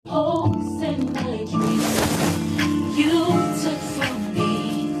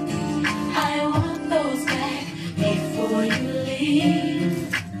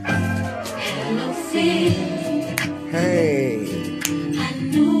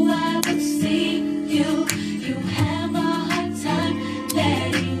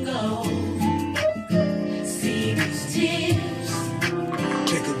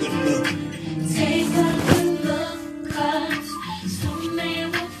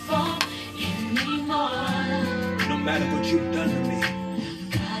matter what you've done to me.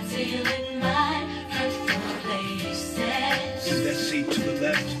 God's healing my hurtful places. See that seat to the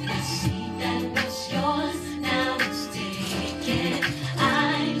left? The seat that was yours now is taken.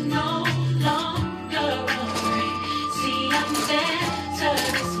 I'm no longer afraid. See, I'm better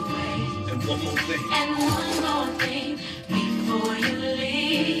this way. And one more thing. And one more thing before you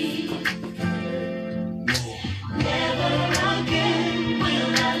leave. Never again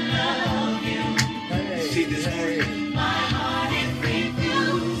will I love you. See this prayer? My heart, it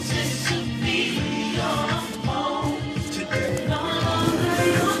refuses to be your home. Today. No longer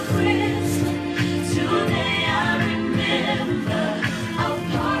your Christmas. Today I remember.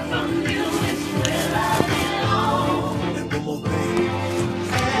 Apart from you is where I belong. And one more thing.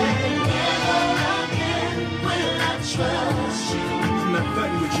 And never again will I trust you. I'm not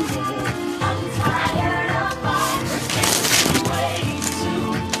fighting with you no more. I'm tired of all pretending way too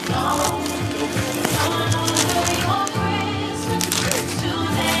long. No longer your Christmas.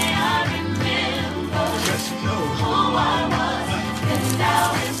 Today I remember Just know who I was, and now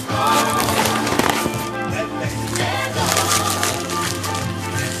it's gone. that man.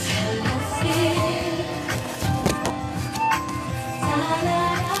 There's hello fear.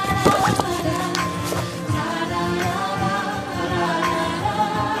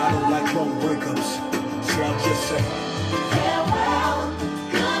 I don't like long breakups, so I'll just say Farewell,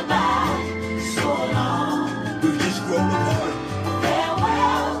 goodbye, so long. we've just grown apart.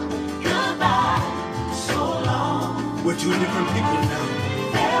 Farewell, goodbye, so long. We're two different people now.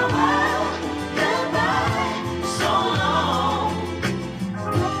 Farewell, goodbye, so long.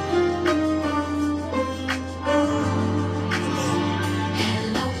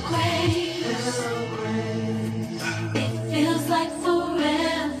 Hello, Grace. It feels like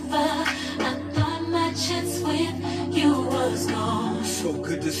forever. I thought my chance with you was gone. So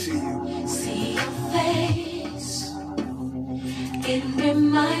good to see you. See your face. It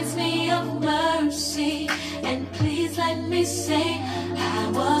reminds me of mercy. And please let me say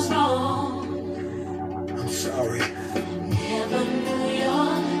I was wrong. I'm sorry. Never knew your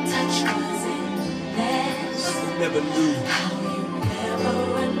touch was endless. Never knew. How you never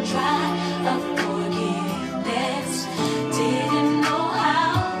run dry of forgiveness. Didn't know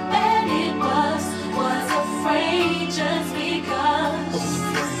how bad it was. Was afraid just I because. was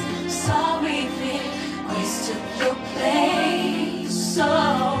afraid. Sorry, fear, grace took your place. So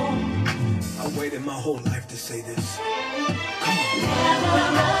I waited my whole life to say this. Come on. never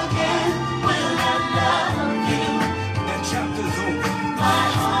again will I love you. That chapter's over. My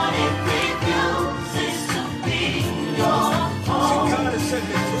heart, it refuses to be your See, home. God has set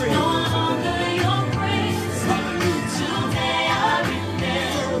me free. No longer your prince. Hallelujah. Today I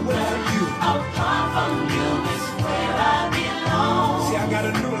remember. Without you. Apart from you is where I belong. See, I got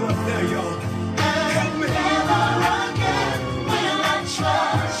a new love there, y'all. Help me. Never again will I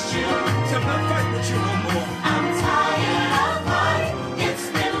trust you. See, I'm not fighting with you no more. I'm tired of fighting. It's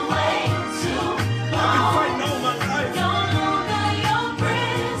been way too I've been long. fighting all my life. No longer your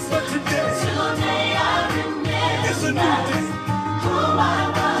prince. But today, Today I it's a new remember day. who I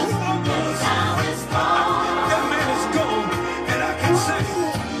was. Who I was. Now it's gone. That man is gone. And I can say,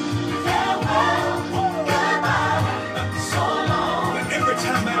 Farewell, goodbye, so long. but every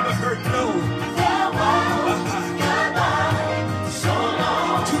time I ever heard no, Farewell, goodbye, so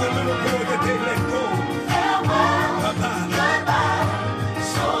long. to the little girl that they let go, Farewell, bye-bye. goodbye,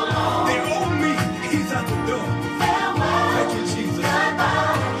 so long. They owe me. He's out the door. Farewell, Thank you, Jesus.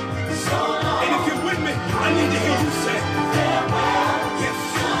 goodbye, so long. And if you're with me, I need to hear you say, Farewell, yes.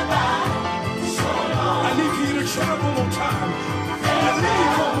 goodbye, so long. I need for you to try one more time.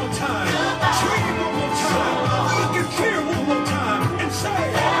 Believe one more time. Dream one more time. Look and fear one more time. And say,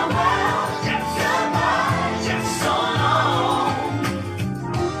 Farewell, yes. goodbye, Yes. so long.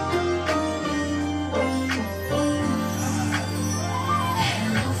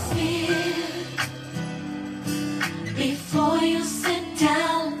 Hello, fear. Before you sit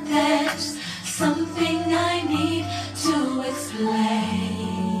down, there's something I need to explain.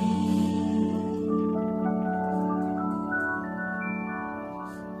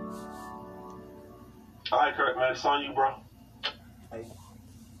 All right, Kirk, man, it's on you, bro.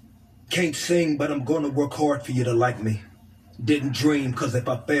 Can't sing, but I'm gonna work hard for you to like me. Didn't dream, cause if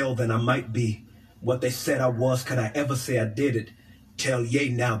I fail, then I might be what they said I was. Could I ever say I did it? Tell yay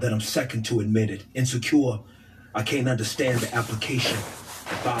now that I'm second to admit it. Insecure, I can't understand the application.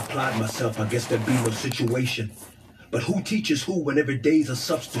 If I applied myself, I guess there'd be no situation. But who teaches who when every day's a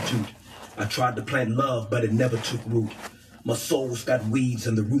substitute? I tried to plant love, but it never took root. My soul's got weeds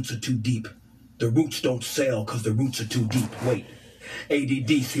and the roots are too deep. The roots don't sell cause the roots are too deep. Wait,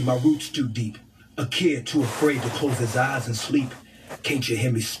 ADD, see my roots too deep. A kid too afraid to close his eyes and sleep. Can't you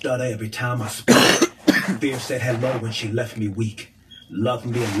hear me stutter every time I speak? Fear said hello when she left me weak. Loved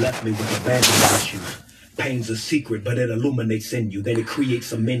me and left me with abandoned issues. Pain's a secret, but it illuminates in you. Then it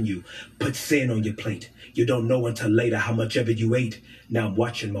creates a menu. Put sin on your plate. You don't know until later how much of it you ate. Now I'm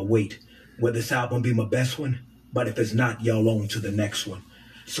watching my weight. Will this album be my best one? But if it's not, y'all on to the next one.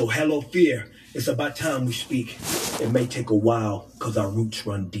 So hello, fear. It's about time we speak. It may take a while, cause our roots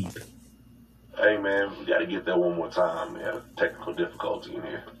run deep. Hey man, we gotta get that one more time. We had a technical difficulty in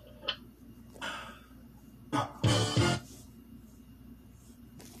here.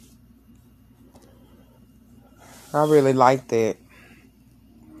 I really like that.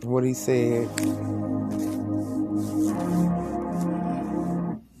 What he said.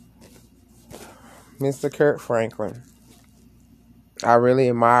 Mr. Kirk Franklin. I really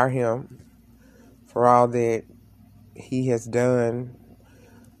admire him for all that he has done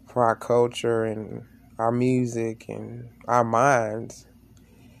for our culture and our music and our minds.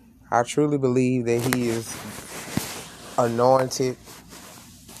 I truly believe that he is anointed.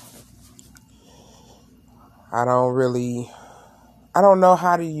 I don't know,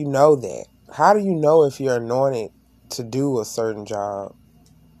 how do you know that? How do you know if you're anointed to do a certain job?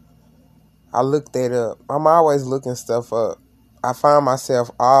 I looked that up. I'm always looking stuff up. I find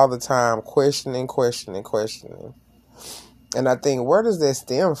myself all the time questioning. And I think, where does that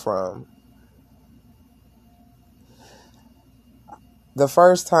stem from? The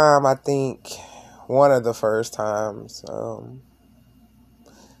first time, I think, one of the first times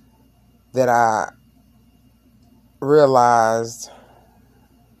that I realized,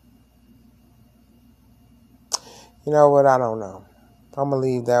 you know what, I don't know. I'm going to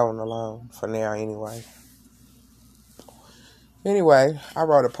leave that one alone for now anyway. Anyway, I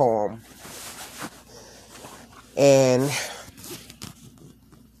wrote a poem. And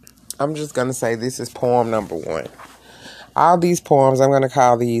I'm just going to say this is poem number 1. All these poems, I'm going to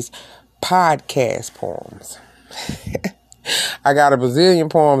call these podcast poems. I got a bazillion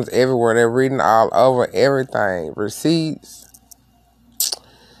poems everywhere. They're written all over everything. Receipts,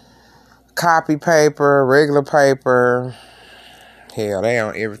 copy paper, regular paper. Hell, they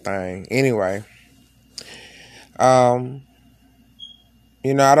on everything. Anyway. I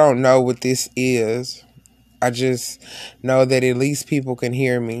don't know what this is. I just know that at least people can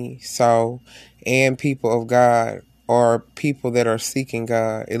hear me. So, and people of God, or people that are seeking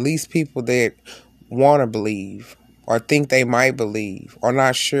God, at least people that want to believe or think they might believe or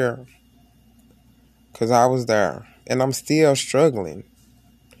not sure. Because I was there and I'm still struggling.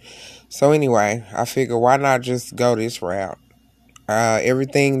 So anyway, I figure why not just go this route?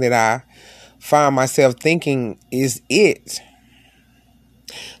 Everything that I find myself thinking is it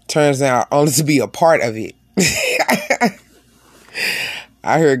turns out only to be a part of it.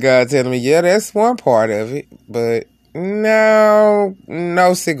 I hear God telling me, yeah, that's one part of it, but no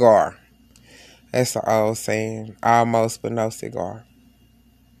cigar. That's the old saying, almost, but no cigar.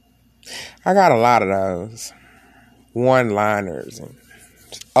 I got a lot of those one-liners and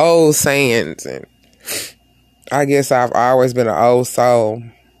old sayings, and I guess I've always been an old soul.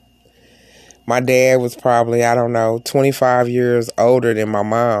 My dad was probably, 25 years older than my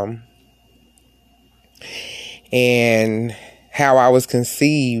mom. And how I was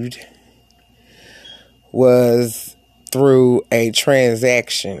conceived was through a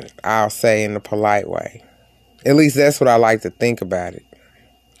transaction, I'll say in a polite way. At least that's what I like to think about it.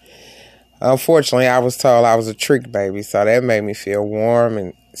 Unfortunately, I was told I was a trick baby, so that made me feel warm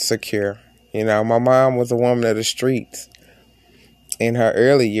and secure. My mom was a woman of the streets in her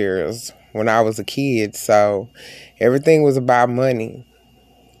early years when I was a kid, so everything was about money,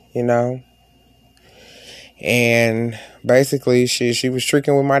 And basically, she was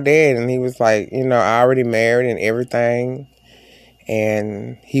tricking with my dad, and he was like, I already married and everything,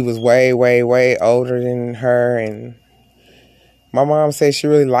 and he was way, way, way older than her, and my mom said she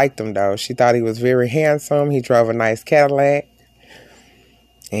really liked him, though. She thought he was very handsome. He drove a nice Cadillac,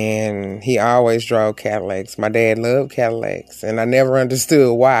 and he always drove Cadillacs. My dad loved Cadillacs, and I never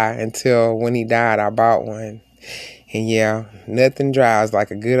understood why until when he died, I bought one. And yeah, nothing drives like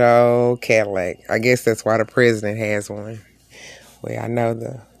a good old Cadillac. I guess that's why the president has one. Well, I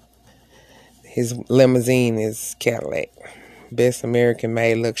know his limousine is Cadillac. Best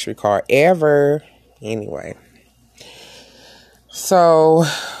American-made luxury car ever. Anyway. So,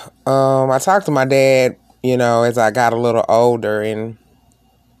 I talked to my dad, as I got a little older, and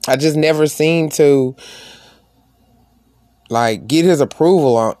I just never seemed to get his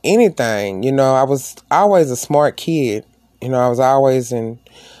approval on anything. I was always a smart kid. I was always in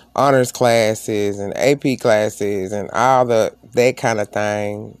honors classes and AP classes and all the that kind of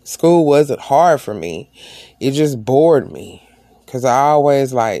thing. School wasn't hard for me. It just bored me. Because I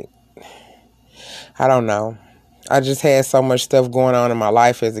always I don't know. I just had so much stuff going on in my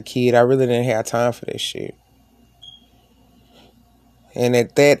life as a kid. I really didn't have time for this shit. And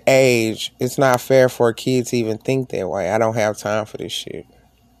at that age, it's not fair for a kid to even think that way. I don't have time for this shit.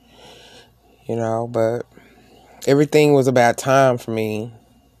 But everything was about time for me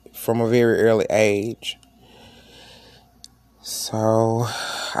from a very early age. So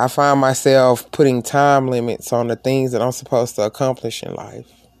I find myself putting time limits on the things that I'm supposed to accomplish in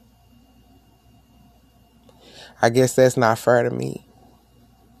life. I guess that's not fair to me.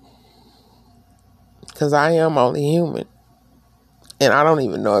 Because I am only human. And I don't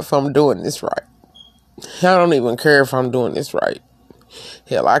even know if I'm doing this right. I don't even care if I'm doing this right.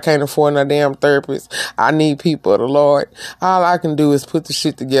 Hell, I can't afford no damn therapist. I need people of the Lord. All I can do is put the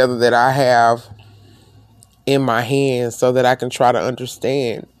shit together that I have in my hands so that I can try to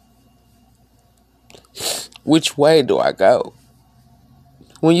understand which way do I go.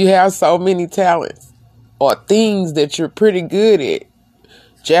 When you have so many talents or things that you're pretty good at,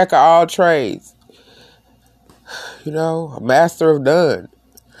 jack of all trades, a master of none,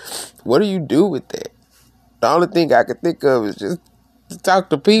 what do you do with that? The only thing I can think of is just to talk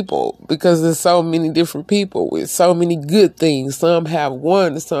to people, because there's so many different people with so many good things. Some have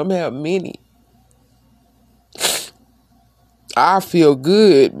one, some have many. I feel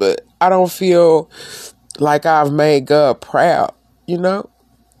good, but I don't feel like I've made God proud,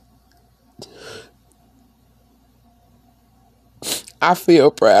 I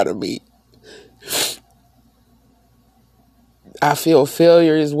feel proud of me. I feel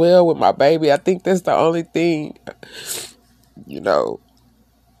failure as well with my baby. I think that's the only thing,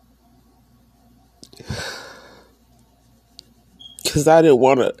 because I didn't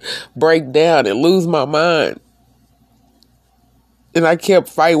want to break down and lose my mind. And I kept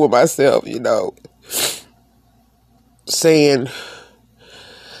fighting with myself, saying,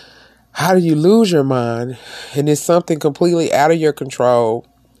 how do you lose your mind? And it's something completely out of your control.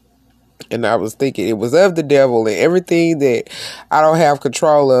 And I was thinking it was of the devil, and everything that I don't have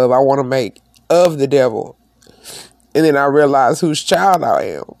control of, I want to make of the devil. And then I realized whose child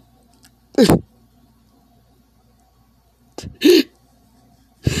I am.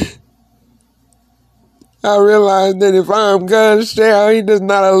 I realized that if I'm God's child, He does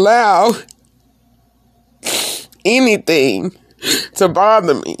not allow anything to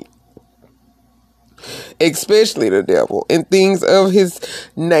bother me, especially the devil and things of his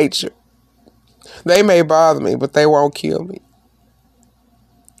nature. They may bother me, but they won't kill me.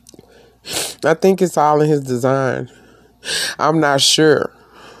 I think it's all in His design. I'm not sure,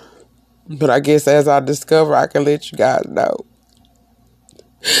 but I guess as I discover, I can let you guys know.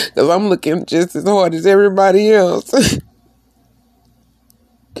 Because I'm looking just as hard as everybody else.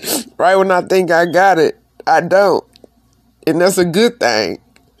 Right when I think I got it, I don't. And that's a good thing.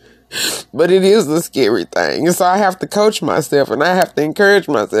 But it is a scary thing. And so I have to coach myself, and I have to encourage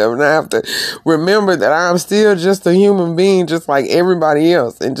myself, and I have to remember that I'm still just a human being just like everybody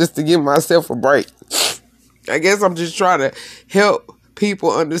else, and just to give myself a break. I guess I'm just trying to help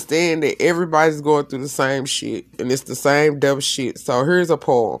people understand that everybody's going through the same shit, and it's the same dumb shit. So here's a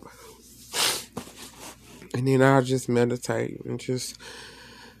poem. And then I'll just meditate and just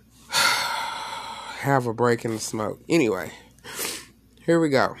have a break in the smoke. Anyway, here we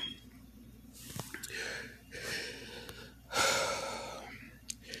go.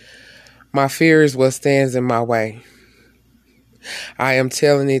 My fear is what stands in my way. I am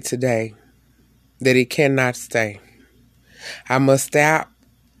telling it today that it cannot stay. I must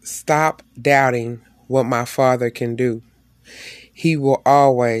stop doubting what my Father can do. He will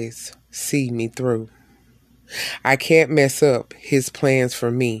always see me through. I can't mess up His plans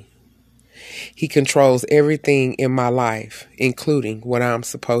for me. He controls everything in my life, including what I'm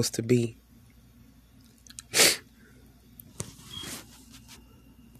supposed to be.